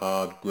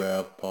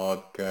Grab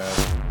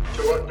Podcast.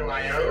 To what do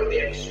I owe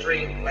the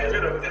extreme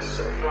pleasure of this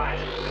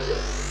surprising visit?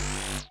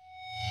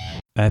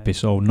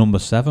 Episode number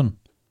 7.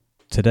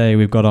 Today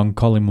we've got on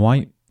Colin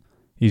White.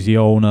 He's the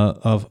owner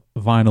of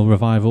Vinyl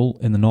Revival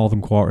in the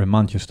Northern Quarter in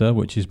Manchester,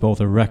 which is both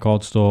a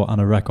record store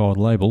and a record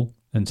label.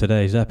 And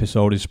today's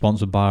episode is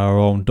sponsored by our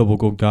own Double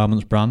Good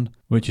Garments brand,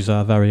 which is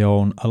our very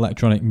own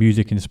electronic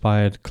music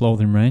inspired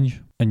clothing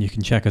range. And you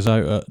can check us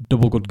out at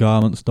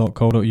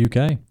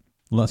doublegoodgarments.co.uk.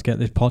 Let's get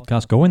this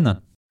podcast going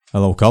then.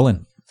 Hello,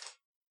 Colin.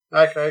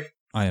 Hi, Craig.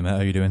 Hi, mate. How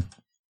are you doing?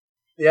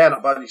 Yeah,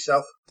 not bad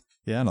yourself.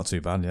 Yeah, not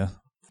too bad, yeah.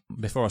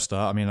 Before I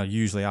start, I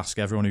usually ask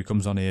everyone who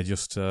comes on here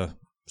just to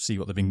see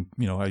what they've been,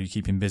 how you're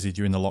keeping busy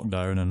during the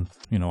lockdown and,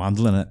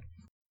 handling it.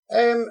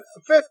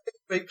 First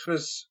week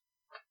was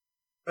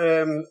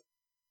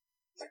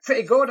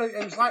pretty good.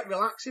 It was like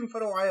relaxing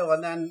for a while,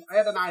 and then I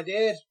had an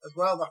idea as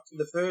well after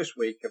the first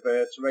week of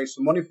to raise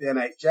some money for the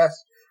NHS.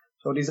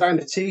 So I designed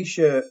a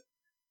T-shirt,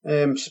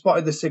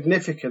 spotted the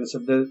significance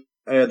of the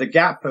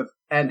gap of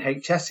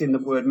NHS in the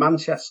word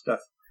Manchester.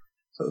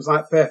 So it was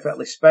like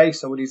perfectly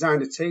spaced. So we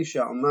designed a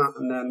T-shirt on that,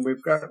 and then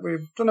we've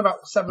done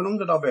about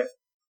 700 of it.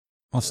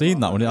 I've seen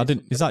that one.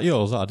 Is that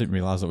yours? I didn't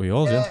realise that were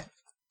yours. Yeah.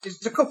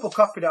 There's a couple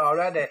copied it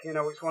already.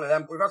 It's one of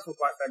them. We've had some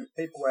quite famous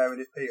people wearing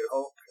it. Peter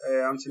Hook,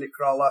 Anthony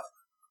Croller,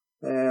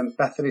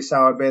 Bethany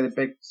Sowerby, the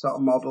big sort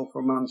of model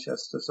from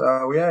Manchester.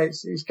 So yeah,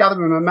 it's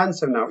gathering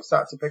momentum now. It's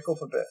starting to pick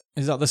up a bit.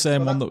 Is that the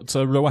same one that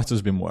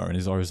Rowetta's been wearing,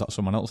 or is that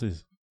someone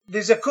else's?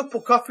 There's a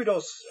couple copied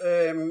us.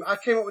 I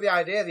came up with the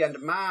idea at the end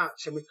of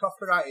March, and we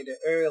copyrighted it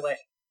early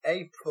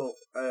April.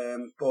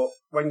 But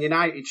when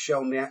United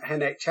shown the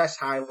NHS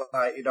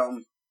highlighted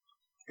on,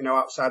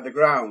 outside the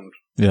ground,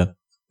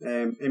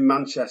 in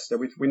Manchester,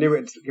 we knew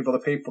it would give other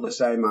people the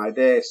same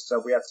idea,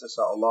 so we had to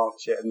sort of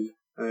launch it.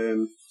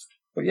 And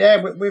but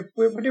yeah,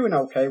 we're doing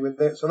okay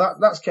with it. So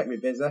that's kept me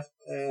busy.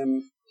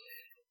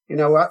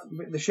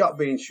 The shop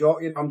being shut,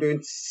 I'm doing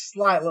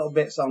slight little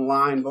bits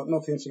online, but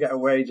nothing to get a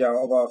wage out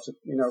of or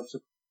to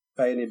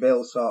pay any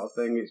bills sort of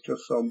thing. It's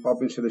just some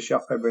bobbing to the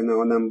shop every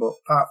now and then. But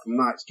apart from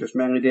that, it's just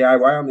mainly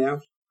DIY on the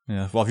house.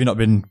 Yeah. Well, have you not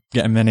been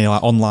getting many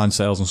online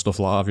sales and stuff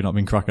like that? Have you not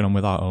been cracking on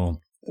with that? Or?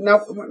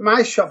 No,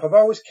 my shop, I've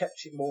always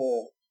kept it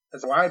more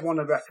as I'd want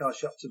a record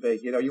shop to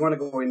be. You want to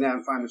go in there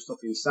and find the stuff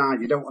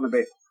inside. You don't want to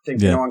be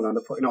thinking, I'm going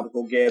to put all the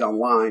good gear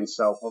online.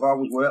 So I've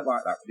always worked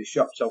like that with the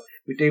shop. So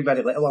we do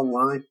very little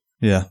online.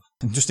 Yeah.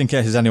 And just in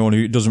case there's anyone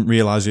who doesn't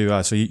realise who you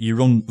are, so you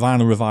run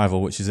Vinyl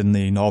Revival, which is in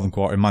the Northern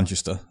Quarter in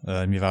Manchester.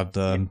 You've had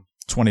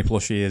 20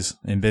 plus years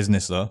in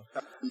business there.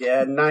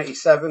 Yeah,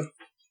 97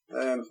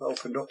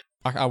 opened up.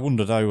 I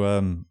wondered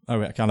how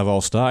it kind of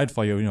all started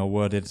for you.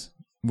 Where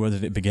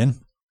did it begin?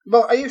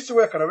 Well, I used to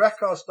work on a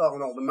record store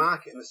in Oldham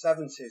Market in the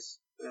 70s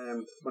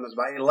when I was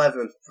about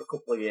 11 for a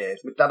couple of years.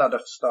 My dad had a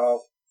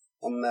store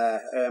on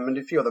there and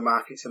a few other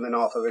markets in the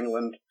north of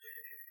England.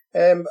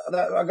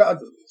 I got a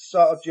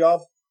sort of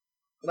job,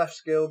 left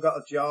school, got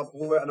a job,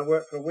 and I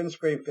worked for a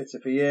windscreen fitter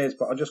for years,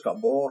 but I just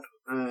got bored.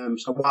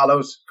 So while I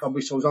was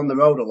on the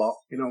road a lot,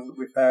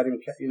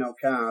 repairing,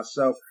 cars.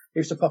 So I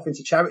used to pop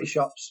into charity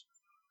shops,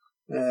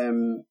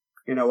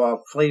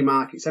 or flea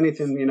markets,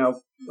 anything,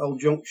 old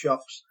junk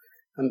shops.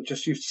 And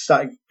just used to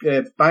start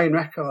buying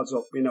records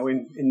up,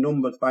 in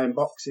numbers, buying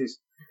boxes.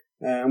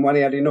 And when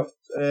he had enough,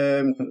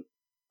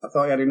 I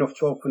thought he had enough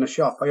to open a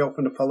shop. I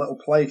opened up a little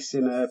place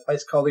in a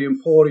place called the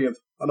Emporium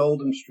on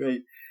Oldham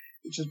Street,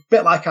 which is a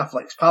bit like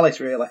Affleck's Palace,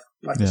 really,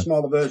 a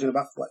smaller version of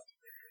Affleck.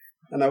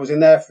 And I was in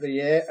there for a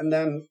year, and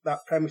then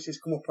that premises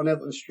come up on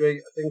Hilton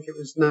Street. I think it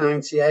was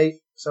 98,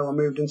 so I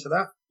moved into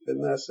that.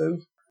 Been there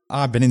soon.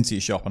 I've been into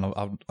your shop, and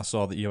I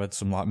saw that you had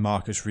some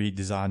Marcus Reed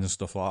designs and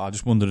stuff like that. I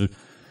just wondered,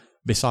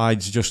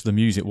 besides just the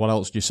music, what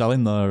else do you sell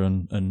in there,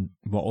 and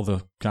what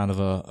other kind of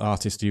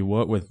artists do you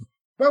work with?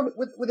 Well,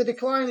 with the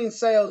decline in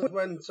sales,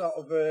 when sort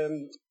of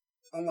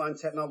online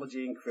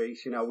technology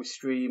increased, with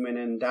streaming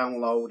and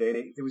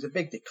downloading, there was a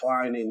big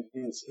decline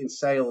in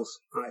sales,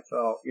 I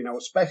thought,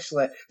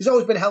 especially, there's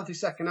always been a healthy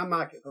second-hand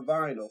market for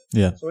vinyl.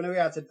 Yeah. So we knew we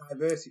had to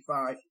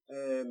diversify,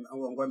 and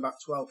I'm going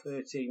back 12,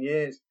 13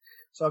 years.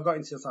 So I got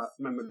into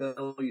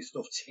memorabilia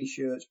stuff,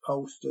 T-shirts,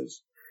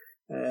 posters,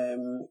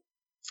 and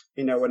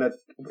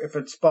if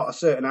I'd spot a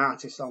certain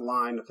artist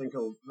online, I think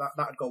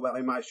that'd go well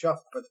in my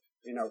shop. But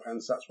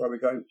hence that's where we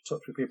got in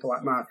touch with people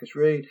like Marcus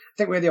Reed. I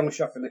think we're the only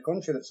shop in the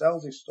country that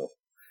sells his stuff.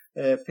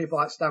 People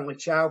like Stanley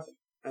Chow,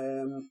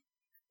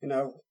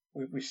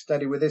 we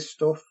steady with his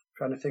stuff.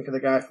 Trying to think of the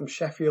guy from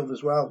Sheffield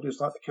as well, just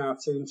like the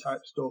cartoon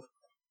type stuff.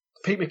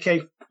 Pete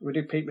McKee, we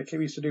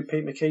used to do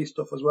Pete McKee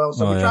stuff as well.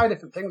 So we try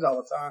different things all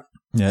the time.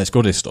 Yeah, it's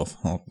good, his stuff.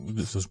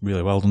 It's just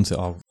really well, doesn't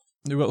it?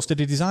 Who else did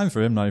he design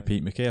for him now,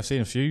 Pete McKee? I've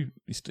seen a few.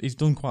 He's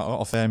done quite a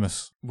lot of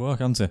famous work,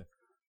 hasn't he?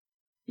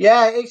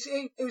 Yeah,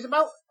 it was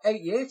about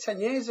 10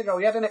 years ago.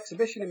 He had an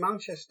exhibition in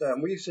Manchester,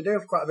 and we used to do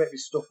quite a bit of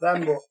his stuff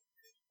then. But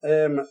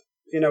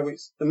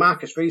it's the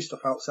Marcus Reed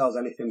stuff outsells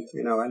anything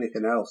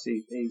else.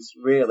 He's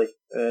really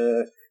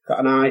got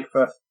an eye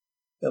for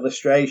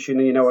illustration,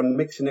 and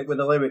mixing it with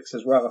the lyrics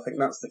as well. I think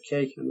that's the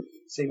key, and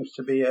it seems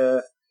to be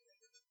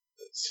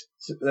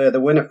the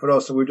winner for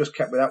us, so we just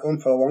kept with that one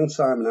for a long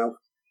time now.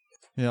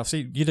 Yeah, I've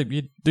seen you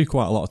do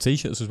quite a lot of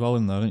t-shirts as well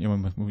in there, don't you?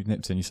 When we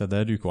nipped in, you said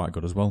they do quite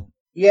good as well.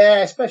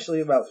 Yeah,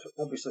 especially, well,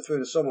 obviously through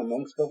the summer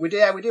months, but we do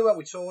work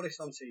with tourists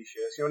on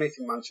t-shirts.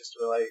 Anything Manchester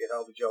related,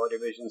 the Joy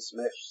Division,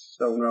 Smiths,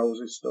 Stone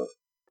Roses stuff.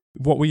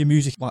 What were your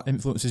music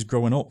influences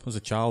growing up as a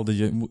child?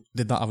 Did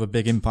that have a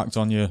big impact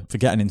on you for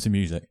getting into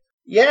music?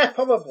 Yeah,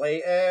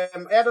 probably. I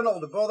had an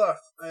older brother.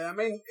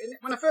 When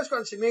I first got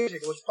into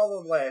music, it was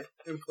probably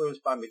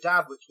influenced by my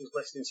dad, which was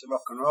listening to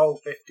rock and roll,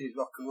 50s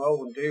rock and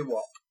roll and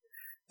doo-wop.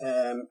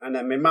 And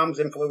then my mum's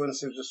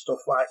influences were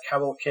stuff like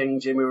Carole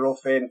King, Jimmy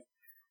Ruffin,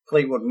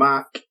 Fleetwood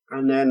Mac.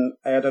 And then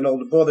I had an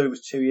older brother who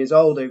was 2 years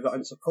older who got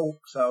into punk.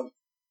 So,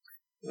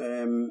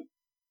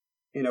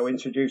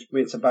 introduced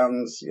me to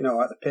bands,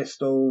 like the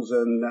Pistols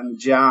and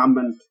Jam.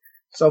 And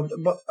so,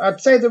 but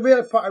I'd say the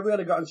real part I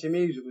really got into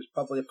music was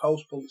probably the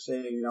post-punk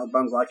scene,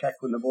 bands like Echo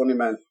and the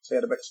Bunnymen,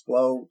 State of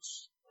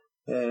Explodes.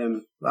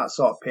 That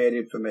sort of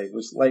period for me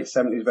was late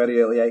 70s, very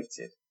early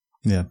 80s.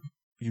 Yeah.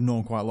 You've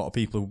known quite a lot of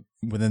people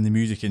within the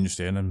music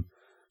industry, and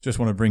just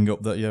want to bring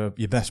up that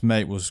your best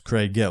mate was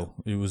Craig Gill,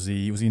 who was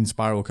the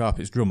Inspiral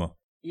Carpets drummer.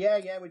 Yeah,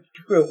 we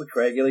grew up with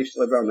Craig. He used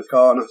to live around the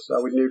corner,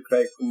 so we knew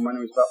Craig from when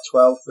he was about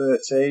 12,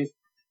 13.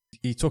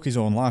 He took his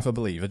own life, I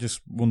believe. I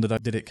just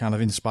wondered, did it kind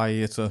of inspire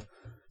you to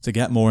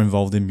get more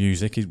involved in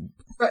music?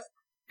 But, to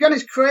be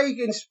honest, Craig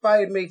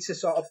inspired me to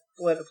sort of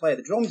learn to play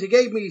the drums. He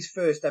gave me his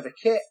first ever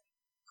kit.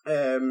 I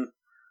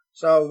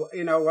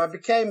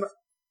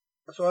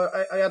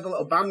had a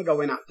little band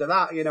going after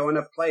that, and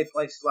I played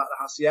places like the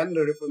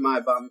Hacienda with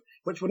my band,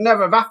 which would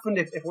never have happened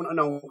if I wouldn't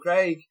have known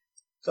Craig.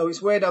 So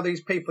it's weird how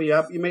these people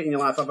you meet in your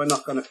life have a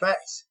knock-on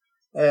effect.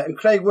 And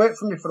Craig worked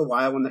for me for a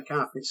while when the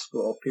Carpets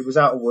split up. He was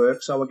out of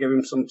work, so I gave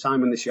him some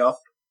time in the shop.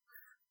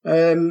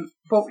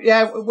 But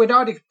yeah, we'd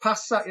already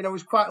passed that. It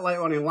was quite late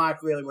on in life,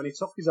 really, when he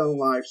took his own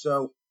life.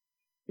 So,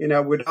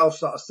 we'd all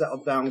sort of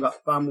settled down,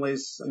 got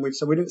families, and we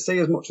didn't see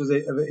as much as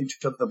each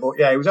other. But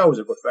yeah, he was always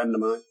a good friend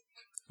of mine.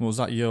 Was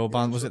that your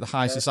band? Was it the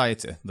High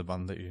Society, the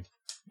band that you?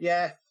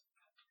 Yeah.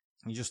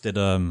 You just did.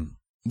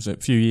 Was it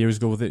a few years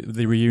ago with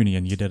the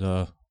reunion? You did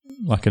an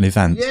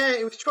event. Yeah,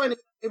 it was 20.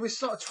 It was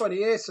sort of 20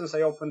 years since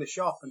I opened the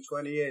shop, and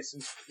 20 years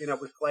since we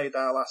played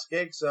our last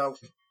gig. So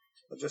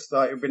I just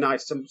thought it would be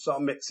nice to sort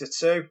of mix the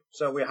two.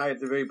 So we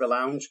hired the Ruby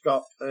Lounge,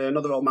 got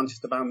another old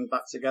Manchester band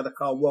back together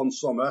called One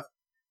Summer,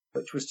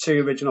 which was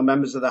two original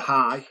members of the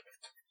High,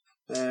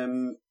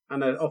 and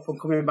an up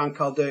and coming band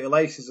called Dirty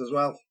Laces as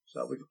well.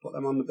 So we could put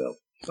them on the bill.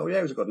 So yeah,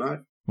 it was a good night.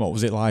 What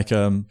was it like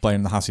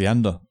playing the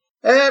Hacienda?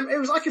 It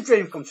was like a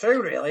dream come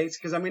true, really,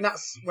 because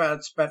that's where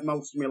I'd spent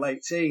most of my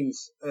late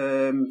teens.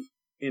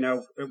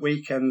 At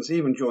weekends,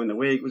 even during the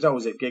week, it was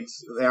always at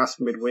gigs. They asked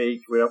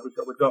midweek. We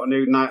got a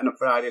new night on a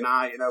Friday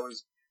night. It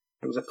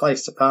was a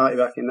place to party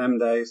back in them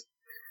days.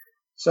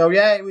 So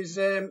yeah, it was.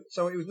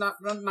 So it was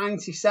around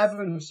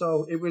 97.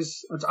 So it was.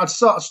 I'd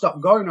sort of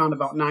stopped going around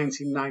about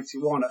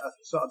 1991. It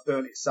sort of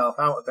burnt itself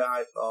out a bit.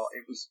 I thought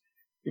it was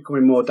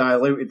becoming more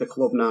diluted, the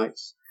club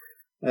nights.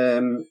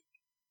 And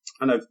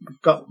I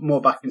got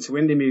more back into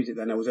indie music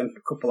then. I was in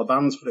a couple of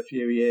bands for a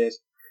few years.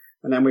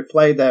 And then we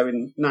played there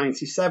in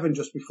 97,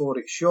 just before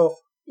it shut,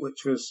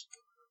 which was,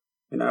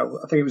 I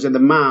think it was in the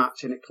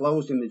March, and it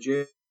closed in the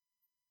June.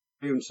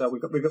 So we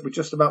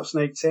just about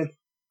snaked in.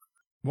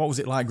 What was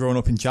it like growing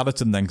up in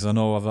Chadderton then? Because I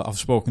know I've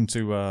spoken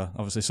to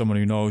obviously someone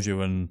who knows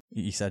you, and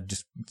he said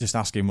just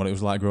ask him what it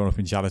was like growing up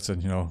in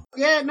Chadderton.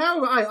 Yeah,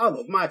 no, I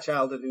loved my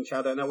childhood in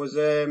Chadderton. I was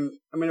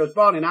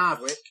born in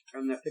Hardwick,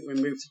 and I think we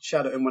moved to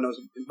Chadderton when I was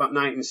about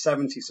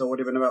 1970, so I would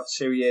have been about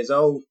 2 years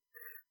old.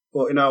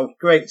 But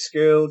great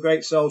school,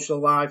 great social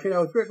life. Growing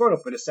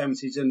up in the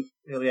 70s and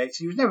early 80s,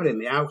 he was never in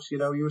the house. He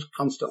was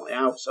constantly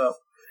out. So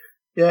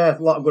yeah,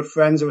 a lot of good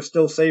friends who I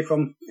still see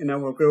from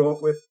who I grew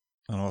up with.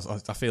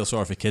 I feel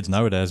sorry for kids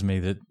nowadays.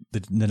 They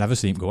never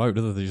seem to go out,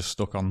 do they? They're just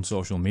stuck on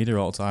social media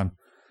all the time.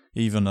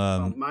 Even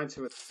mine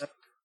two are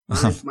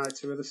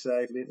the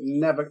same. They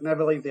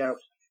never leave the house.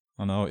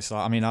 I know, it's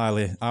like,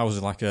 I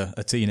was like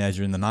a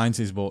teenager in the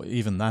 90s, but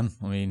even then,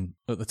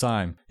 at the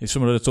time, if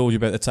someone had told you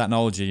about the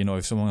technology,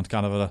 if someone had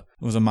kind of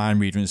was a mind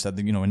reader and said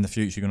that, in the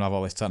future you're going to have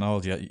all this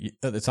technology,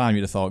 at the time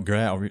you'd have thought,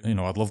 great,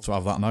 I'd love to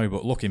have that now,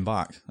 but looking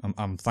back,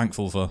 I'm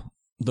thankful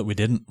that we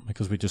didn't,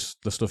 because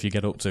the stuff you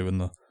get up to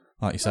and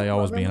like you say,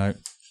 always being out.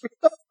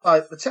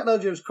 Like, the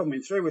technology was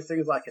coming through with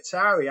things like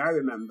Atari, I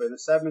remember, in the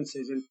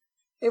 70s, and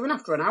even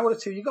after an hour or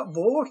two, you got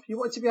bored. You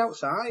wanted to be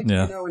outside,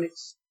 yeah. And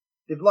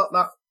they've got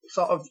that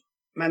sort of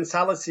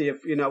mentality of,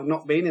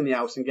 not being in the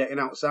house and getting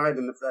outside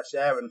in the fresh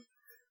air and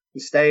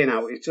staying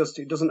out. It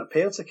doesn't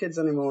appeal to kids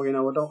anymore, I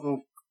don't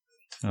know.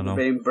 They're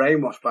being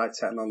brainwashed by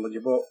technology,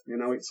 but,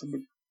 it's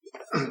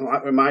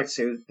like with my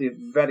two, they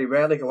very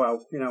rarely go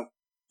out,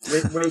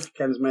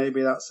 weekends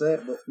maybe, that's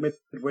it, but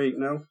midweek,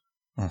 no.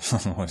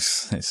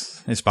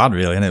 It's bad,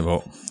 really, isn't it?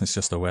 But it's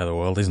just the way the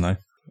world is now.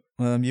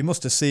 You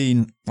must have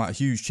seen like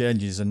huge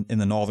changes in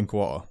the Northern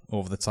Quarter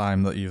over the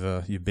time that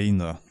you've been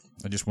there.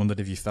 I just wondered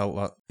if you felt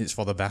that it's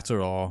for the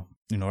better, or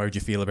how do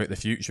you feel about the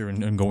future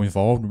and going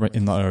forward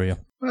in that area?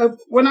 Well,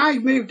 when I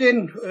moved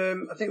in,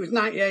 I think it was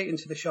 '98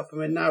 into the shop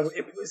I'm in now.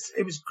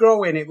 It was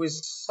growing. It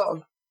was sort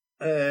of,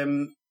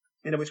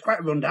 it was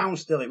quite run down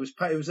still. It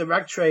was a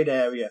rag trade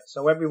area,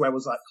 so everywhere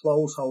was like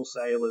clothes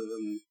wholesalers,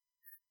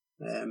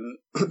 and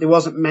there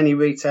wasn't many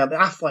retail. The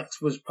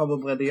Afflecks was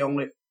probably the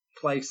only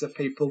place that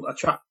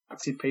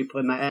attracted people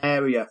in that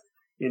area.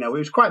 It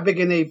was quite big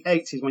in the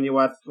 80s when you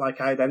had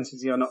like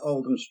Identity on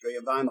Oldham Street,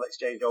 a vinyl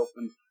exchange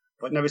open,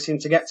 but never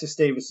seemed to get to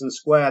Stevenson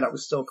Square. That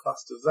was still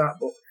classed as that.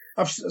 But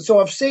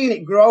I've seen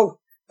it grow.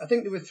 I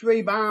think there were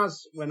 3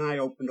 bars when I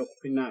opened up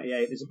in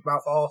 '98. There's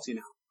about 40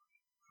 now.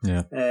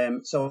 Yeah.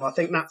 So I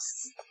think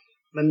that's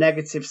the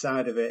negative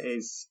side of it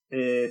is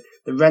the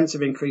rents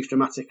have increased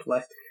dramatically.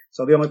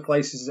 So the only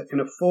places that can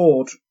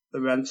afford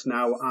the rents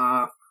now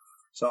are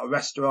sort of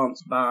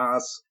restaurants,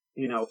 bars,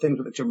 things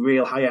which are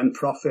real high-end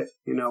profit,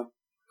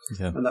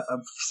 Yeah. And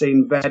I've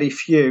seen very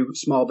few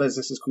small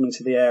businesses come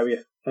into the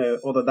area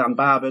other than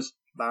barbers,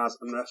 bars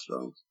and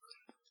restaurants.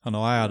 I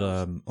know I had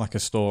a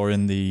store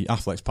in the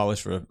Afflecks Palace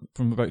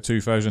from about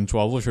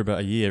 2012 for about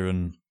a year,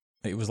 and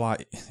it was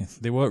like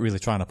they weren't really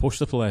trying to push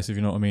the place, if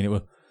you know what I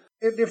mean.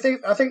 I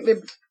think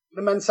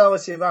the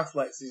mentality of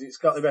Afflecks is it's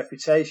got the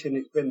reputation.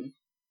 It's been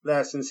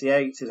there since the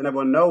 80s, and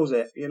everyone knows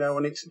it,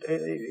 and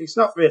it's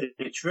not really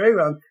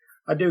true. And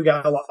I do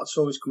get a lot of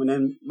tourists coming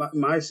in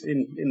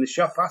the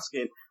shop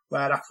asking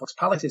where Afflecks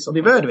Palace is, so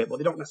they've heard of it, but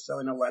they don't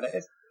necessarily know where it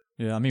is.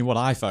 Yeah, I mean, what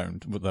I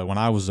found when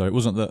I was there, it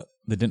wasn't that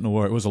they didn't know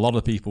where it was. A lot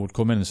of people would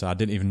come in and say, I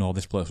didn't even know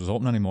this place was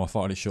open anymore. I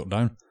thought it shut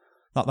down.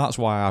 That's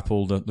why I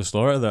pulled the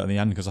store out of there at the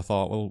end, because I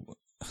thought, well,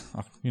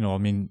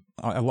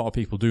 a lot of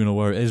people do know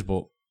where it is,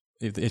 but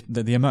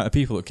the amount of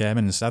people that came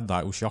in and said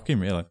that, it was shocking,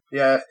 really.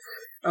 Yeah,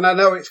 and I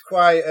know it's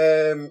quite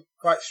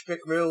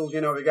strict rules,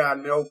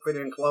 regarding the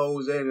opening and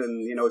closing,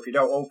 and, if you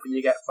don't open,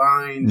 you get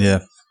fined. Yeah.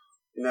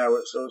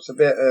 So it's a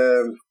bit...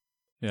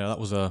 yeah, that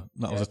was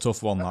a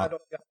tough one, I that.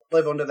 don't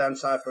live under them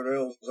type of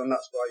rules, and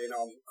that's why,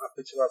 I'm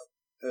happy to have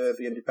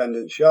the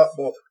independent shop.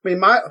 But,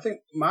 I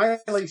think my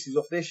lease is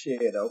up this year,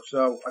 though,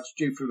 so it's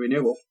due for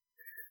renewal.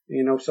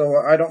 So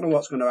I don't know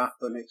what's going to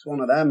happen. It's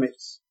one of them.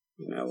 It's,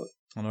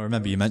 And I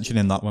remember you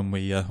mentioning that when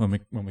we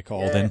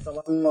called in.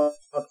 The landlord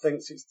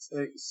thinks it's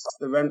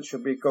the rent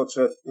should be go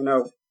to,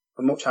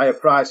 a much higher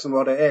price than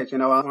what it is. I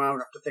would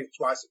have to think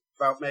twice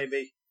about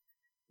maybe,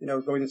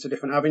 going into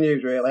different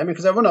avenues, really.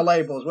 Because I run a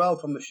label as well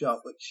from the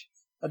shop, which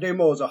I do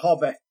more as a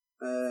hobby.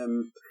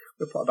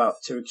 We put about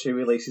two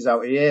releases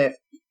out a year.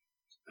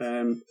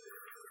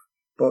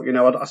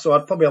 But, so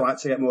I'd probably like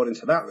to get more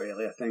into that,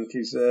 really, I think,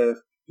 is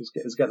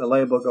get the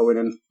label going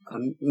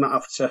and not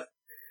have to,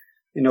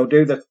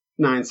 do the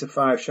 9 to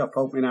 5 shop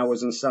opening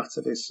hours and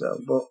Saturdays. So,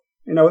 but,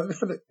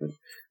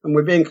 and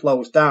we're being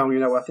closed down,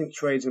 I think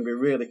trade's going to be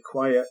really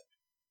quiet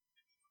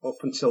up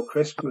until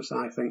Christmas,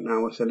 I think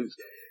now. I said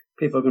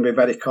people are going to be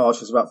very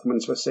cautious about coming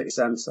to a city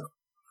centre.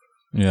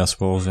 Yeah, I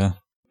suppose, yeah.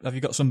 Have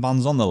you got some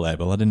bands on the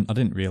label? I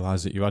didn't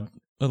realise that you had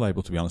a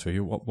label, to be honest with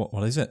you.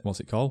 What is it? What's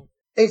it called?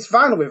 It's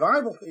Vinyl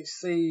Revival. It's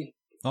the...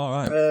 All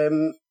right.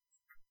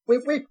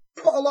 We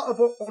put a lot of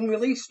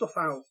unreleased stuff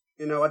out.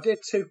 I did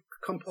 2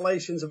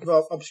 compilations of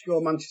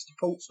obscure Manchester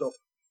punk stuff.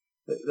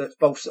 That's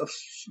both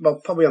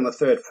probably on the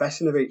 3rd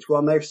pressing of each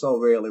one. They've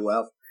sold really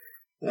well.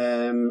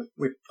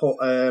 We put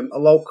a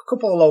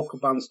couple of local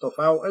band stuff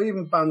out, or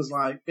even bands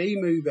like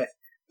B-Movie.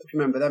 If you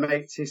remember them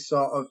 80s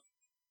sort of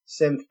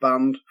synth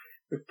band.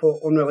 We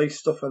put unreleased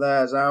stuff of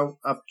theirs out.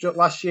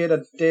 Last year I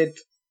did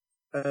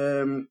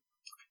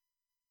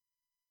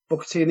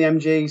Booker T and the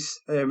MG's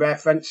Rare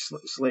French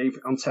sleeve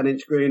on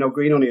 10-inch green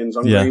onions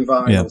on green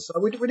vinyl. Yeah. So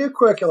we do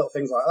quirky little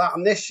things like that.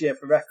 And this year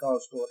for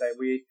Record Store Day,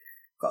 we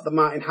got the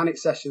Martin Hannett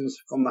sessions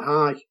from The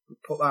High. We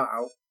put that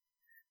out.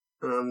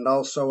 And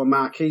also a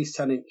Marquise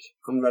 10-inch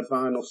on red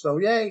vinyl. So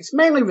yeah, it's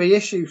mainly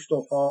reissue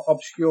stuff or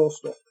obscure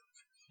stuff.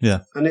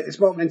 Yeah. And at this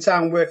moment in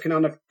time, working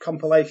on a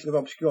compilation of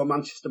obscure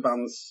Manchester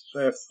bands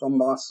from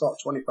the last sort of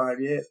 25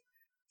 years.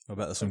 I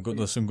bet there's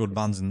some good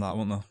bands in that,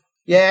 won't there?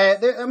 Yeah,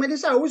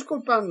 there's always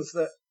good bands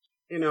that,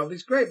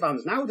 there's great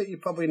bands now that you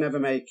probably never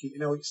make.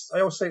 I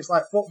always say it's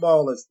like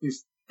footballers.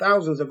 There's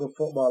thousands of good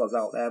footballers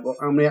out there, but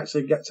how many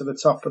actually get to the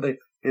top of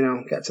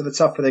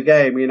the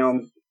game,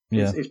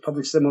 Yeah. It's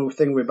probably a similar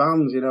thing with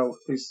bands, you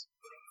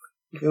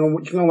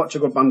can watch a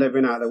good band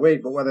every night of the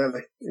week, but whether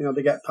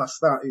they get past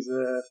that is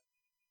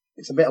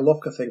it's a bit of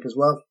luck, I think, as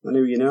well. I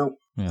know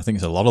Yeah, I think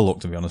it's a lot of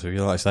luck, to be honest with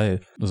you. Like I say,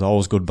 there's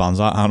always good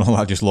bands. I don't know,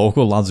 like just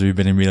local lads who've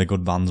been in really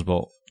good bands,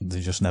 but they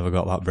just never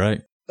got that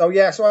break. So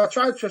I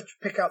tried to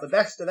pick out the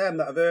best of them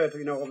that I've heard,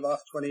 over the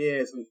last 20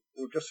 years, and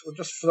we've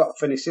just sort of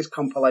finished this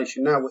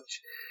compilation now,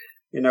 which,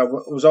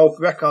 was all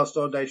Record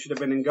Store Day should have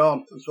been and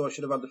gone, and so I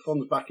should have had the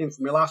funds back in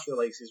for my last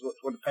releases, which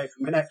would have paid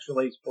for my next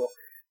release, but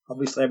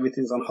obviously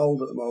everything's on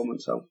hold at the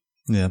moment, so.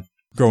 Yeah.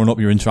 Growing up,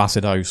 you're into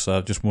Acid House.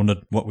 Just wondered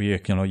what were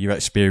your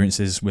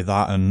experiences with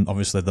that, and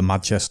obviously the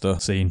Manchester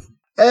scene.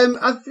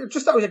 I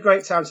just thought it was a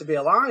great time to be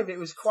alive. It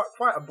was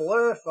quite a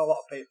blur for a lot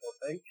of people,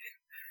 I think.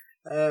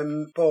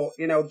 But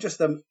just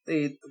the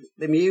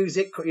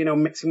music,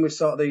 mixing with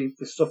sort of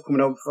the stuff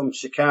coming over from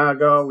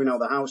Chicago,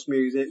 the house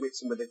music,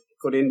 mixing with the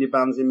good indie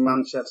bands in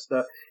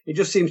Manchester. It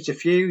just seems to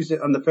fuse,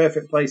 and the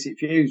perfect place it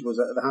fused was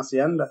at the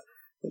Hacienda,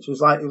 which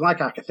was like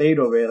our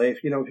cathedral, really.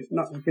 If you're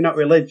not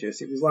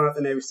religious, it was like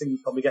the nearest thing you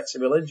probably get to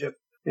religion.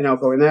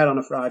 Going there on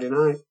a Friday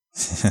night.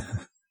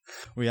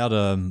 We had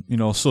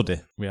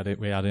Suddy. We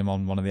had him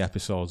on one of the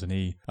episodes, and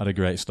he had a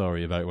great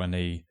story about when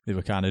they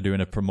were kind of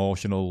doing a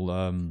promotional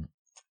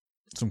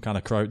some kind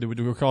of crowd. They were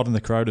recording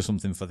the crowd or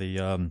something for the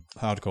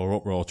Hardcore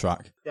Uproar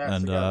track,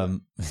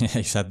 and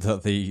he said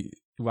that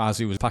as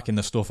he was packing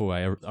the stuff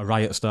away, a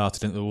riot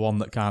started into the one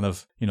that kind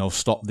of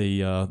stopped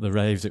the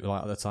raves it was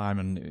like at the time,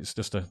 and it's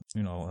just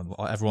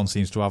everyone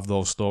seems to have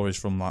those stories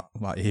from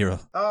that era.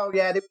 Oh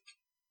yeah,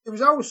 there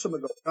was always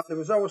something going on. There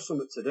was always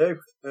something to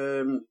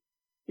do.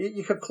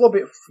 You could club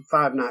it for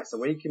 5 nights a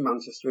week in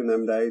Manchester in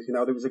them days.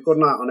 There was a good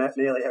night on it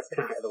nearly every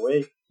night of the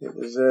week. It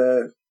was.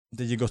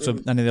 Did you go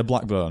to any of the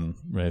Blackburn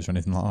raves or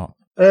anything like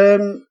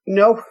that?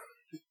 No,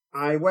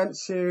 I went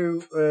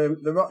to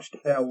the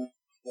Rochdale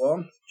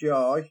one,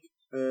 Joy.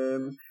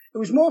 It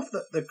was more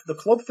for the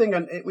club thing,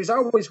 and it was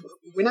always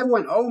we never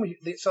went home.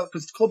 So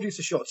because the club used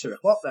to shut at 2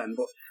 o'clock then,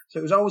 so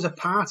it was always a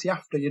party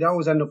after. You'd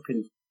always end up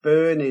in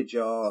Burnage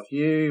or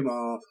Hume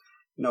or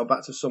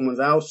back to someone's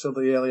house till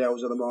the early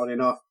hours of the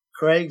morning. Or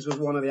Craig's was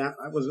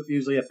that was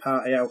usually a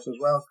party house as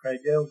well. Craig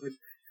Hills.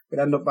 We'd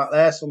end up back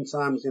there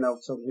sometimes,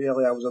 till the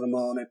early hours of the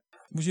morning.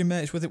 Was you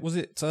mates with it? Was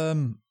it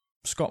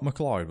Scott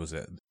McLeod? Was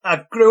it?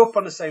 I grew up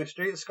on the same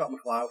street as Scott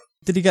McLeod.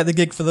 Did he get the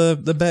gig for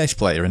the bass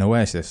player in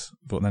Oasis?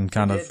 But then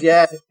kind of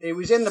yeah, he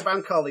was in the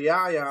band called the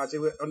Yard. He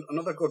was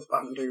another good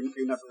band who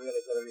never really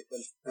did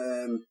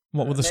anything.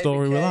 What was the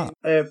story with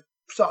that?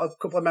 Sort of a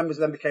couple of members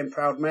of them became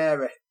Proud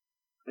Mary.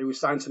 He was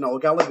signed to Noel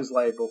Gallagher's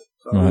label.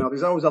 So, right.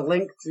 There's always a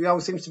link. There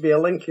always seems to be a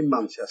link in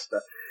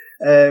Manchester.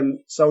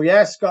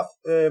 Scott,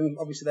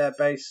 obviously their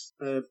bass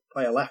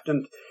player left,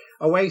 and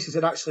Oasis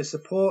had actually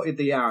supported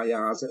the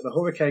Yars at the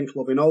Hurricane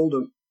Club in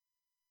Oldham,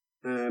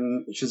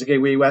 which is a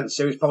gig we went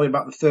to. It was probably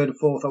about the 3rd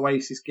or 4th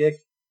Oasis gig.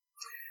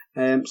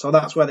 So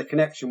that's where the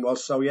connection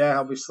was. So yeah,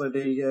 obviously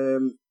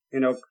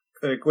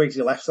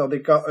Gwigsy left, so they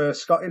got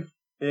Scott in.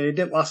 It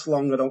didn't last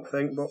long, I don't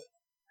think, but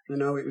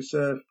it was.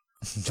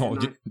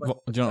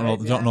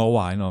 Don't know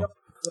why, no.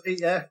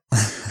 Yeah.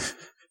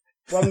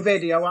 One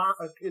video,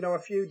 a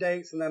few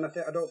dates, and then I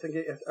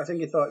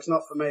think he thought it's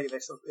not for me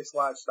this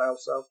lifestyle.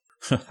 So,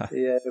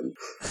 yeah.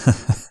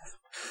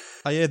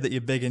 I heard that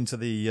you're big into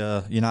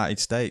the United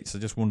States. I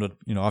just wondered,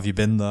 have you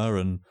been there,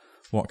 and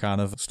what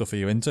kind of stuff are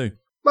you into?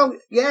 Well,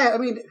 yeah, I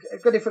mean,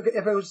 if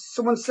it was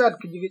someone said,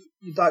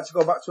 you'd like to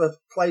go back to a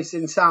place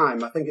in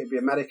time, I think it'd be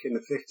America in the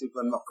 50s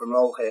when rock and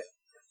roll hit.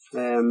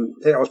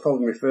 That was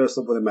probably my first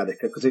love with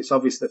America because it's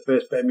obviously the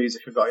first bit of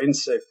music I got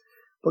into.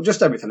 But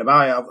just everything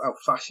about it, how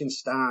fashion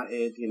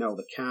started,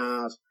 the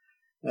cars.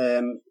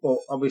 But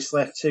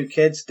obviously, 2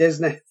 kids,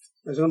 Disney.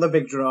 There's another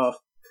big draw,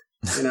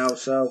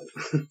 so.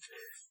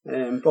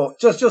 But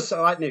just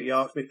like New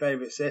York's my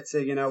favourite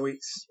city,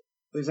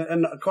 there's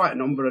quite a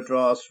number of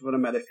draws for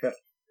America.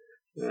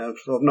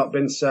 So I've not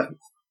been to,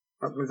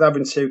 with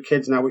having 2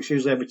 kids now, which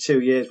usually every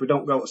 2 years, we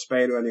don't go to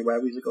Spain or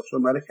anywhere, we usually go to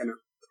America now.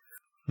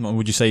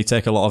 Would you say you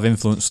take a lot of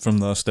influence from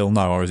there still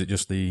now, or is it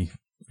just the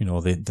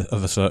of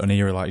a certain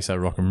era, like you said,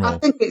 rock and roll? I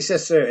think it's a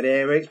certain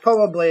era. It's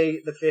probably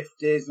the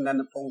 50s and then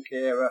the punk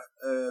era.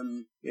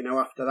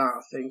 After that,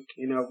 I think,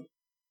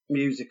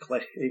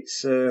 musically,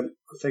 it's, I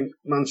think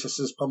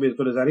Manchester's probably as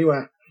good as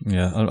anywhere.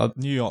 Yeah,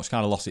 New York's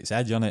kind of lost its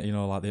edge, hasn't it?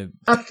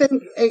 I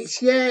think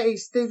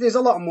there's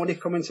a lot of money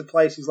coming to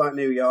places like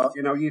New York.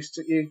 You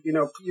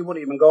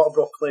wouldn't even go to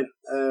Brooklyn,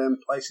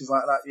 places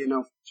like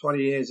that, 20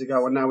 years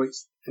ago, and now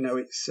it's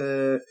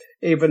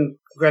even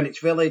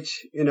Greenwich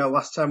Village.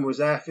 Last time I was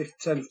there,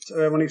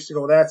 when I used to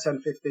go there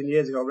 10, 15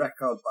 years ago,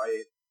 record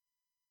buying.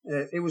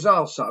 It was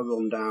all sort of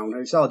run down.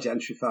 It's all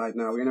gentrified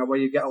now, where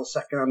you get all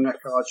second-hand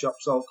record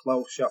shops, all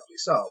clothes shops.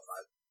 It's all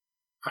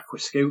like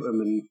Aquascutum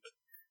and,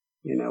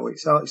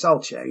 it's all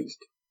changed.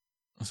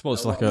 I suppose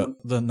it's like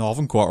the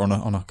Northern Quarter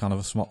on a kind of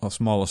a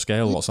smaller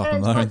scale. What's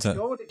happened there, isn't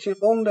it? It's in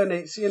London.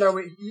 It's,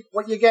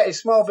 what you get is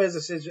small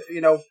businesses,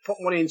 put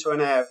money into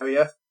an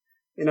area,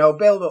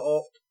 build it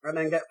up and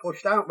then get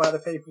pushed out by the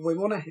people with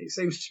money. It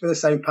seems to be the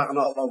same pattern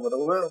all over the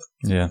world.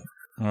 Yeah.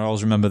 I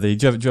always remember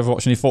did you ever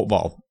watch any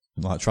football?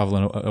 Like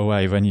travelling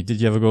away,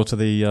 did you ever go to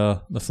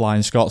the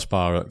Flying Scots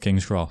bar at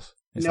King's Cross?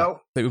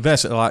 No. It was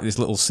basically like this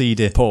little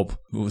seedy pub.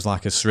 It was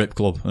like a strip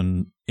club,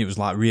 and it was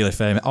like really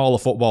famous. All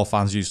the football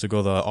fans used to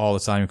go there all the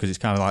time because it's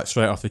kind of like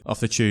straight off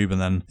the tube, and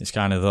then it's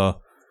kind of there.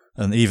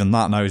 And even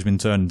that now has been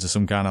turned into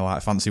some kind of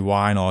like fancy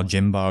wine or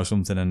gym bar or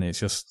something, and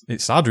it's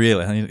sad,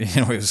 really. And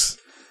it was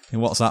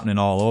what's happening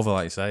all over,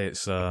 like you say.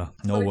 It's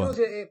nowhere.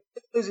 It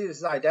loses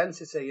its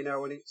identity,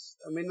 and it's.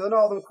 I mean, the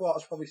Northern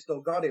Quarter's probably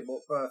still got it, but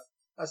for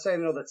I'd say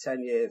another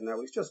 10 years now,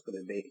 it's just going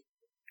to be,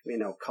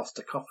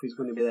 Costa Coffee's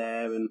going to be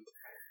there, and.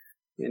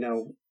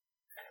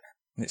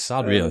 It's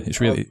sad, really.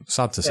 It's really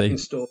sad to see.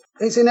 Stuff.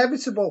 it's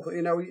inevitable.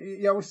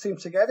 You always seem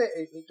to get it.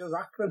 It does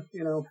happen.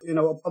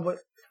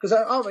 Because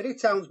already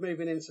town's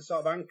moving into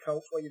sort of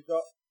Ancoats where you've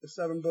got the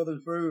Seven Brothers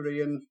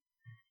Brewery and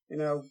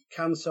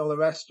Cancel, the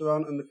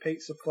restaurant, and the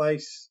pizza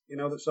place,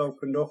 that's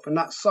opened up, and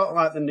that's sort of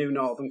like the new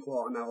Northern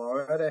Quarter now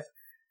already.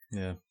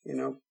 Yeah.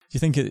 Do you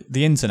think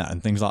the internet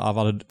and things like that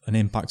have had an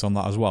impact on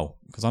that as well?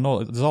 Because I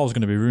know there's always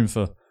going to be room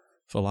for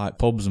like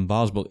pubs and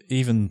bars, but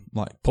even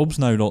like pubs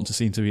now don't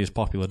seem to be as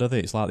popular, do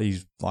they? It's like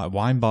these like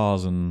wine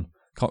bars and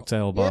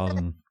cocktail bars. Yeah.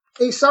 And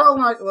it's sort of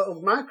like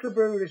little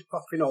microbreweries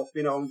popping up,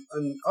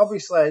 and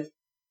obviously,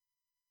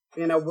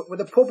 with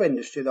the pub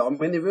industry though, I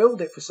mean, they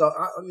ruled it for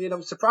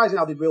surprising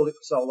how they ruled it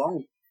for so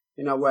long.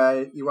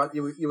 Where you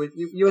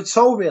were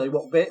told really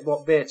what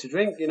beer to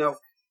drink.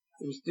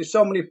 There's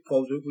so many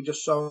pubs, we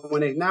just so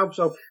many now.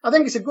 So I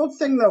think it's a good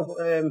thing though.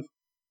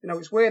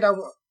 It's weird how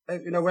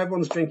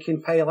everyone's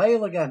drinking pale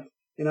ale again.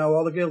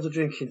 All the girls are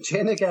drinking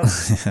gin again.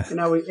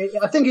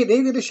 I think it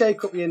needed to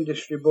shake up the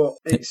industry, but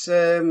that's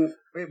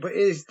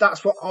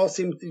what all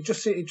seems.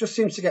 It just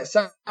seems to get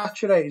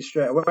saturated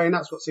straight away, and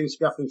that's what seems to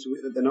be happening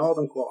to the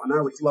Northern Quarter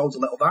now. It's loads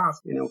of little bars.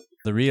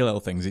 The real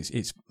little things.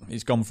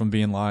 It's gone from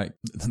being like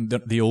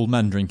the old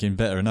men drinking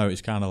bitter. Now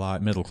it's kind of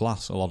like middle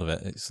class. A lot of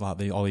it. It's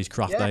like all these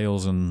craft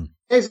ales and.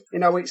 I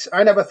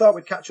never thought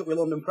we'd catch up with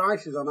London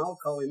prices on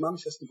alcohol in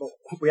Manchester, but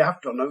we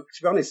have done. To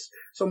be honest,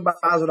 some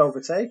bars are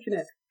overtaking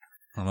it.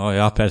 I know,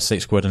 I paid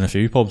 £6 in a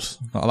few pubs.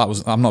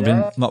 I've not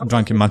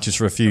drank in Manchester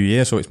for a few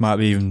years, so it might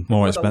be even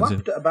more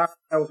expensive. At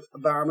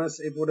Barmas,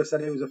 it would have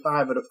said it was a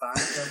 £5 at a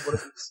pint, but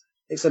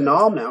it's a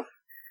norm now.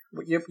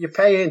 But you're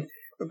paying.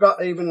 We've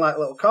got even like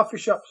little coffee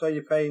shops where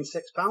you're paying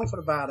 £6 for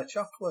a bar of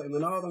chocolate in the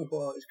Northern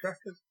Quarter. It's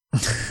crackers.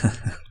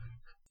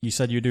 You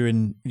said you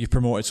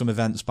promoted some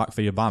events back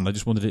for your band. I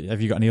just wondered,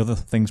 have you got any other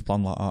things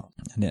planned like that?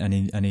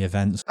 Any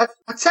events? I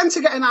tend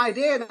to get an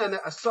idea and then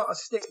I sort of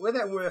stick with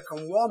it and work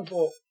on one,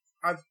 but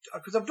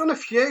because I've done a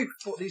few,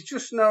 but there's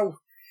just no.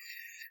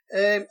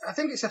 I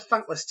think it's a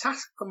thankless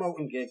task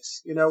promoting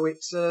gigs.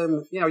 It's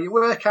you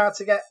work hard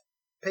to get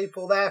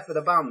people there for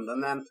the band,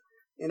 and then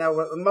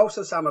most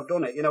of the time I've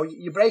done it.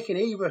 You're breaking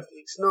even.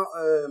 It's not.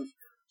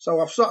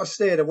 So I've sort of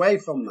steered away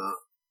from that.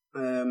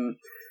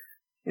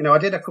 I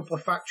did a couple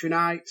of factory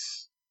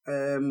nights.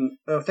 I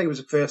think it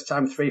was the first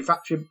time 3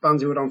 factory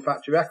bands who were on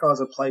Factory Records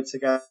had played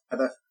together.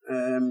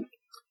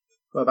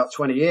 For about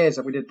 20 years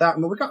that we did that,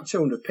 and we got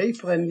 200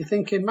 people in. You're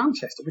thinking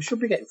Manchester, we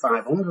should be getting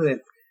 500 in.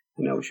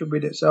 We should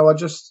be. So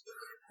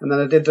and then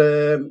I did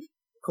a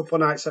couple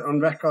of nights on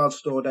Record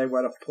Store Day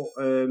where I put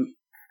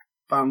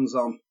bands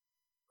on.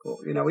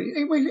 But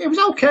it was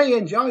okay. I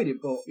enjoyed it,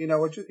 but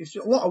it's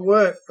a lot of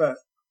work for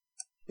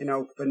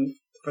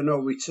for no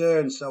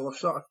return. So I've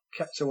sort of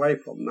kept away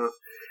from that.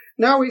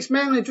 Now it's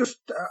mainly just.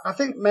 I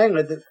think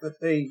mainly the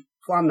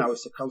plan now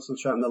is to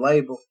concentrate on the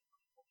label.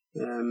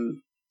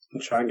 And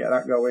try and get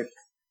that going.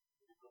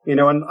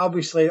 And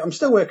obviously I'm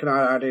still working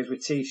on ideas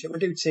with T-shirts. We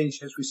do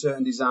T-shirts with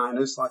certain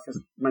designers. Like I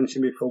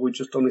mentioned before, we've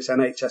just done this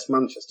NHS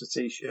Manchester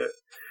T-shirt.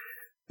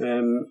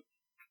 And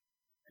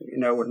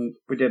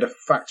we did a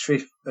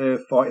factory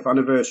 40th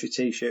anniversary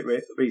T-shirt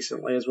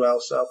recently as well.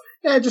 So,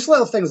 yeah, just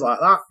little things like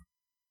that.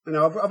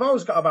 I've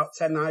always got about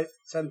 10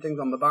 things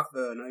on the back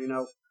burner,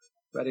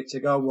 ready to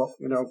go.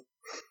 Do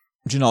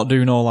you not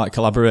do like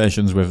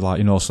collaborations with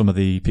some of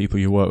the people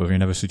you work with? You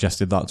never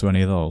suggested that to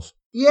any of those?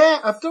 Yeah,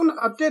 I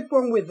did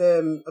one with I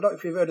don't know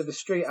if you've heard of the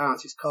street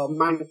artist called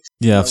Manx.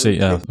 Yeah, I've seen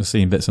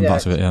bits and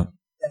bits of it. Yeah,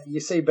 you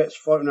see bits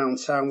floating around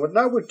town. But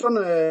no, we've done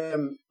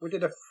we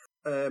did a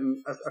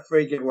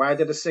free gig where I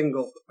did a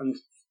single and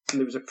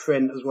there was a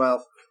print as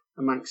well,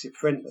 a Manxy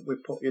print that we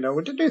put. We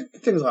do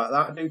things like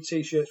that. I do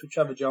T-shirts with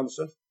Trevor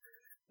Johnson.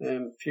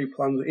 A few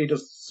plans. He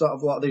does sort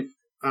of a lot of the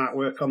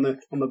artwork on the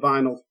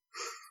vinyl.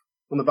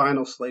 On the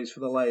vinyl sleeves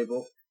for the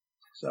label.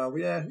 So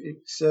yeah,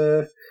 it's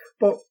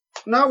but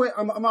no,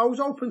 I'm always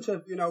open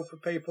to for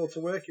people to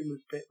working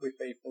with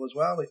people as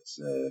well. It's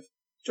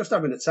just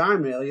having the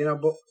time really,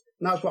 but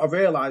that's what I've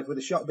realised with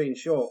the shop being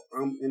short.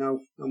 How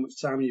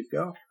much time you've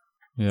got.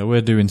 Yeah,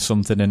 we're doing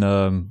something in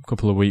a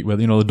couple of weeks with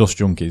the Dust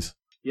Junkies.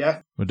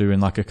 Yeah, we're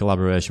doing like a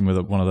collaboration with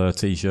one of their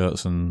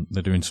T-shirts, and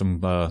they're doing some.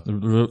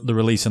 They're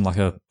releasing like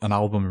an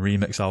album,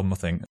 remix album, I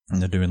think,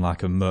 and they're doing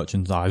like a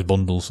merchandise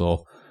bundle.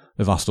 So.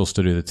 They've asked us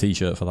to do the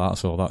T-shirt for that,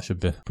 so that should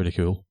be pretty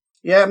cool.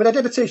 Yeah, I mean, I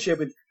did a T-shirt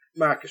with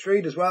Marcus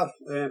Reed as well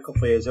a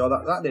couple of years ago.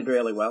 That did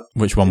really well.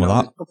 Which one was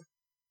that?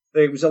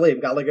 It was a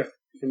Liam Gallagher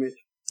image.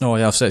 Oh,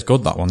 yeah, I've said it's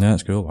good, that one. Yeah,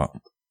 it's cool, that.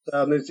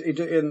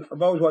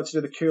 I've always wanted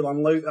to do the Cool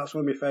and Loop. That's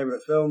one of my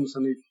favourite films,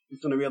 and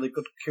he's done a really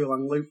good Cool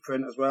and Loop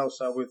print as well,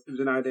 so it was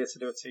an idea to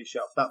do a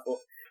T-shirt of that,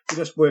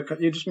 but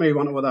you just move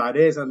on to other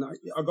ideas, and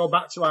I'll go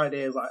back to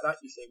ideas like that,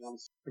 you see,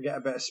 once I get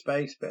a bit of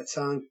space, a bit of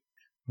time.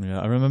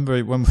 Yeah, I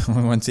remember when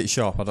we went to the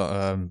shop,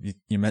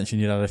 you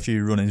mentioned you had a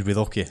few run-ins with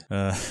Ucky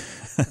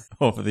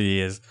over the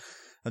years.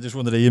 I just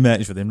wondered, are you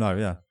mates with him now,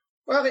 yeah?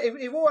 Well,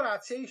 he wore our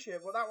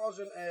T-shirt, but that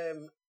wasn't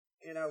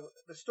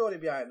the story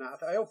behind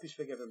that, I hope he's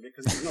forgiven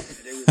because it was nothing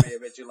to do with me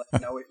originally.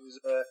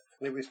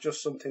 It was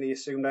just something he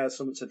assumed I had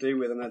something to do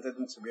with, and I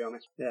didn't, to be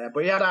honest. Yeah,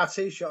 but he had our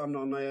T-shirt on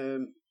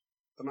the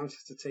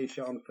Manchester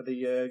T-shirt on for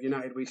the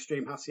United We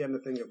Stream Hacienda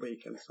thing at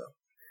weekend. So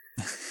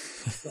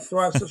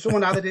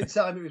someone either didn't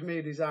tell him it was me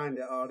who designed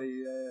it, or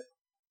he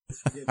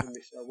forgiven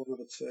me. So one of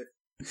the two.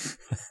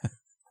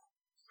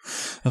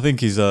 I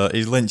think he's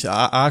lynched.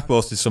 I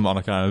posted something on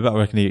account. I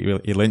reckon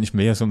he lynched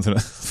me or something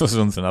for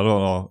something. I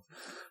don't know.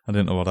 I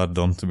didn't know what I'd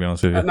done, to be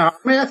honest with you. No,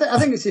 I mean, I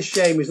think it's a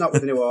shame he's not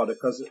with New Order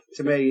because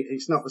to me,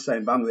 it's not the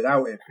same band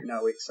without him. And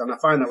I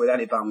find that with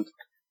any band.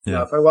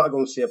 Yeah. If I want to go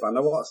and see a band,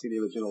 I want to see the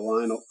original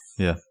lineup.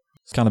 Yeah.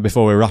 It's kind of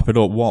before we wrap it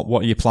up.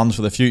 What are your plans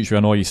for the future? I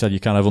know you said you're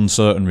kind of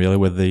uncertain, really,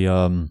 with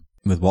the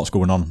with what's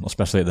going on,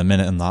 especially at the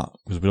minute and that,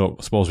 because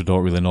I suppose we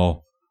don't really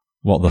know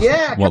what the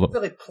I can't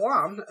really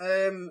plan.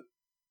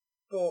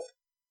 But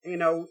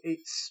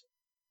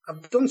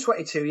I've done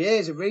 22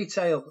 years of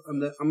retail,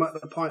 and I'm at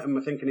the point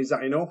I'm thinking, is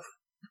that enough?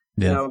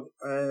 Yeah.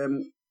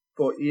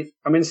 But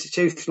I'm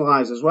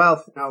institutionalised as well.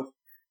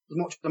 As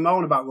much as I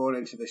moan about going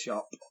into the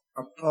shop,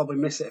 I'd probably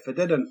miss it if I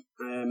didn't.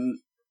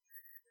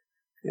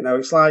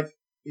 It's like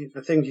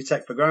the things you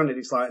take for granted.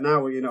 It's like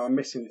now, I'm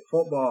missing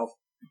football,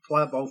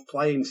 both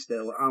playing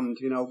still and,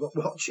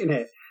 watching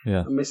it.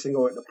 Yeah. I'm missing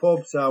going to the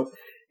pub. So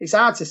it's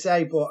hard to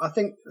say, but I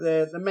think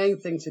the main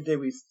thing to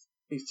do is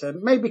to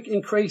maybe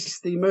increase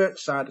the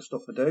merch side of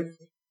stuff I do,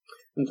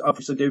 and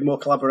obviously do more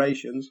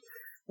collaborations,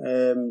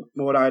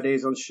 more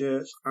ideas on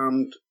shirts,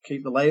 and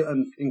keep the label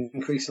and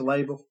increase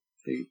the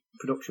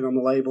production on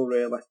the label,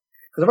 really.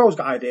 Because I've always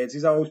got ideas.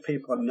 There's always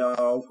people I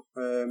know.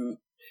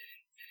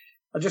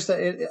 I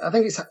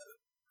think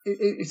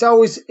it's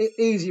always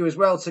easier as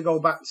well to go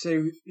back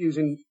to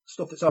using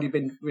stuff that's already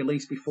been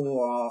released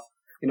before, or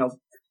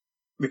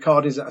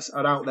recordings that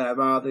are out there,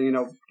 rather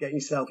than getting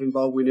yourself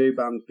involved with new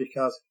bands,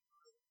 because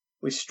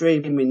with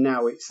streaming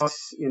now, it's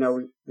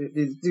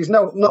there's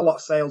not a lot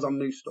of sales on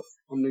new stuff,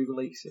 on new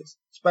releases,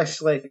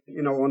 especially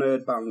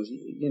unheard bands.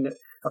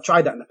 I've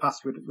tried that in the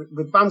past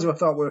with bands who I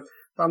thought were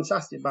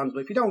fantastic bands,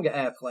 but if you don't get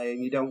airplay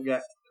and you don't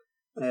get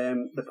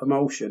the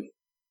promotion,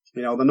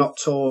 they're not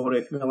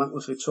touring,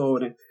 relentlessly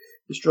touring,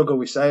 you struggle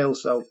with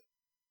sales. So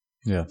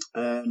yeah,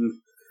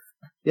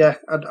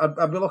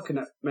 I'd be looking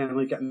at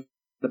mainly getting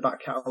the back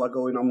catalogue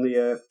going on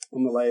the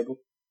label.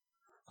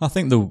 I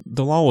think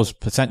there'll always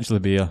potentially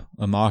be a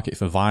market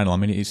for vinyl. I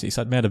mean, it's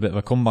had made a bit of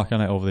a comeback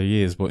on it over the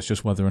years, but it's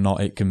just whether or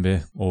not it can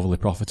be overly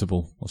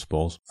profitable, I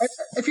suppose.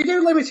 If you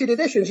do limited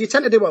editions, you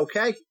tend to do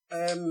okay.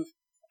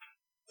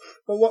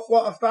 But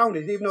what I've found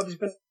is, even though there's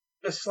been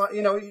a slight,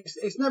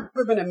 it's never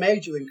been a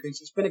major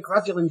increase. It's been a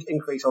gradual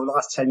increase over the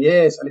last 10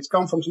 years, and it's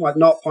gone from something like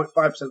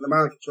 0.5% of the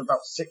market to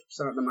about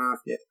 6% of the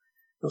market.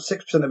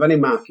 6% of any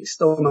market is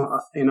still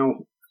not,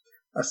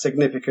 a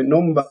significant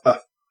number.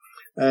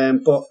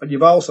 But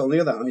you've also, on the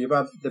other hand, you've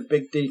had the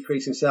big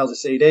decrease in sales of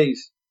CDs.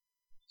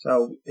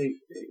 So it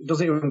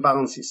doesn't even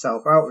balance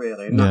itself out,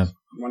 really. And that's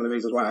one of the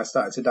reasons why I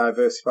started to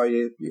diversify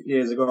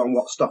years ago on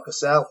what stock I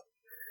sell.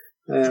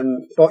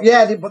 But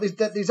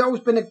there's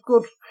always been a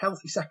good,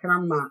 healthy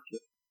second-hand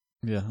market.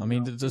 Yeah, I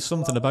mean, there's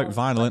something about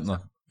vinyl, isn't there?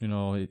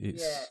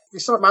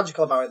 There's something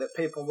magical about it that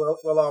people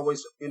will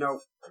always,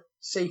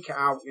 seek it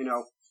out,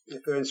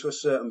 if they're into a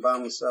certain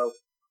band. So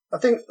I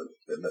think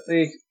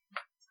that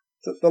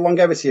the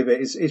longevity of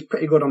it is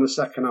pretty good on the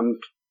second hand.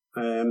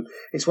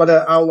 It's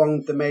how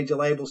long the major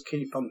labels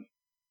keep on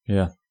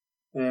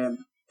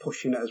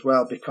pushing it as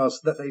well,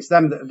 because it's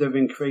them that have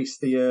increased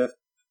the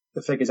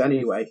figures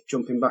anyway,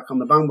 jumping back on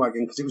the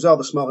bandwagon, because it was all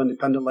the small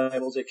independent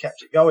labels that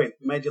kept it going.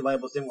 The major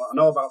labels didn't want to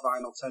know about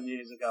vinyl 10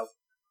 years ago.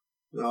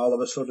 And all of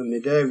a sudden they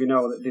do,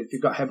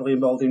 they've got heavily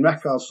involved in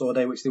record store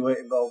day, which they weren't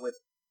involved with,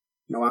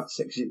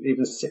 6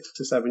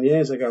 to 7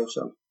 years ago.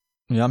 So.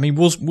 Yeah, I mean,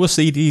 were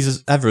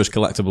CDs ever as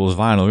collectible as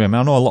vinyl? I mean,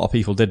 I know a lot of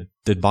people did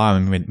buy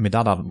them. My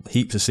dad had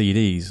heaps of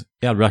CDs.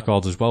 He had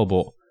records as well,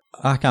 but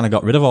I kind of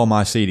got rid of all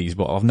my CDs,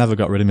 but I've never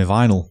got rid of my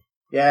vinyl.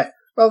 Yeah,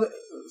 well,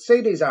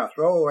 CDs are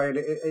throwaway.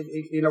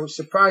 It's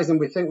surprising.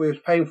 We think we was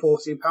paying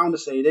 £14 a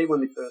CD when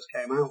they first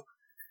came out,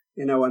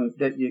 and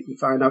that you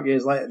find out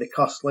years later they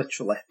cost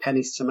literally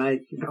pennies to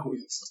make.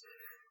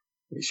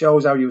 It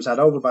shows how you was had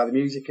over by the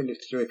music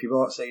industry if you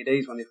bought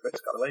CDs when they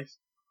first got released.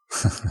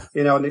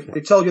 And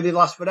they told you they'd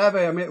last forever.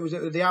 I mean, it was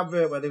the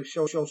advert where they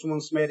show someone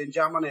smearing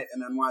jam on it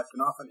and then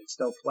wiping off and it'd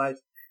still play.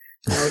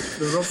 It's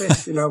the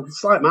rubbish.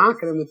 It's like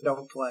marketing that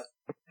don't play.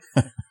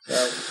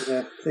 So,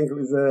 I think it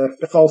was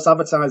false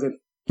advertising.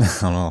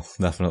 I know,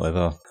 definitely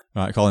though.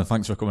 Right, Colin,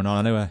 thanks for coming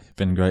on anyway. It's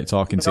been great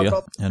talking to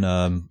you.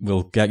 And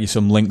we'll get you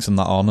some links and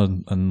that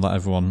on and let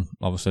everyone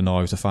obviously know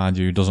how to find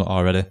you who doesn't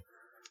already.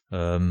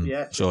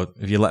 So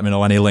if you let me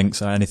know any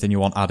links or anything you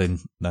want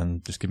adding,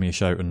 then just give me a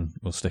shout and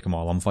we'll stick them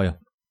all on for you.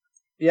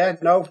 Yeah,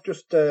 no,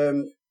 just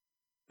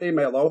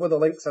email over the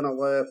links and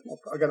I'll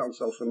get it on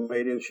social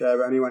media and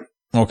share it anyway.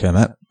 Okay,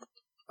 mate.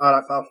 All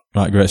right, pal.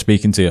 Right, great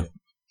speaking to you.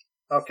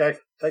 Okay,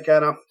 take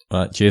care now.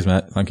 Right, cheers,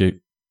 mate. Thank you.